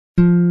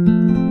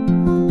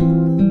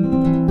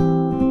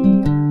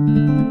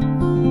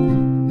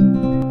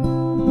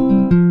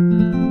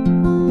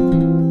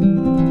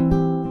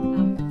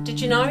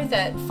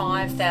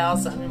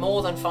5,000,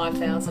 more than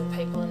 5,000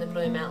 people in the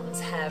Blue Mountains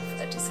have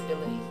a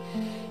disability,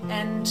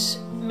 and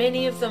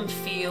many of them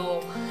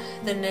feel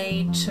the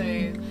need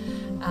to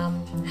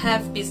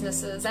have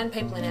businesses and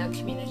people in our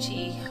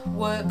community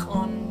work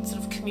on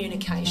sort of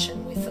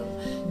communication with them.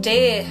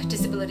 DARE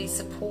Disability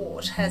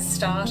Support has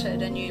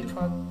started a new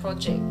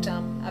project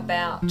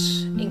about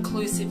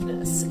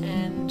inclusiveness,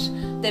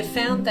 and they've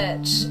found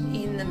that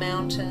in the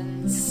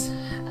mountains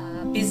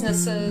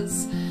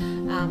businesses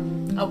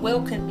are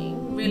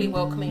welcoming, really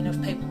welcoming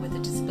of people with a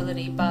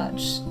disability, but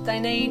they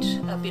need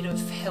a bit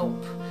of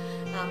help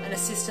and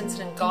assistance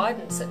and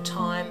guidance at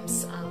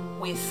times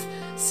with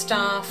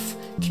staff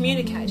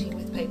communicating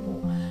with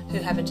people who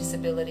have a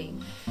disability.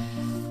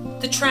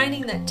 The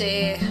training that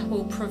DARE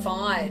will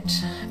provide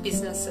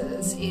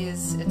businesses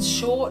it's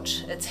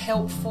short, it's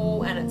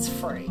helpful, and it's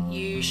free.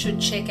 You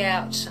should check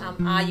out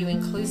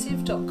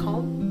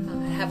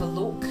areyouinclusive.com, have a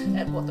look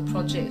at what the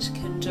project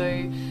can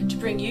do to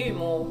bring you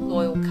more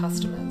loyal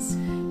customers.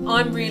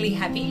 I'm really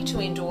happy to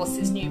endorse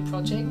this new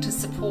project to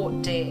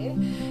support DARE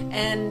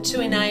and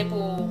to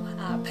enable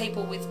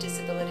people with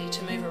disability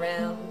to move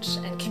around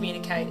and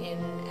communicate in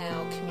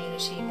our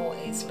community more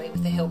easily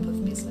with the help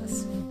of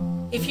business.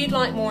 If you'd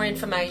like more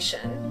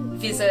information,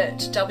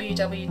 visit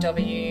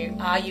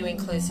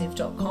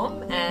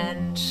www.areyouinclusive.com,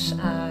 and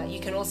you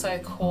can also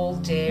call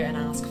DARE and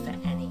ask for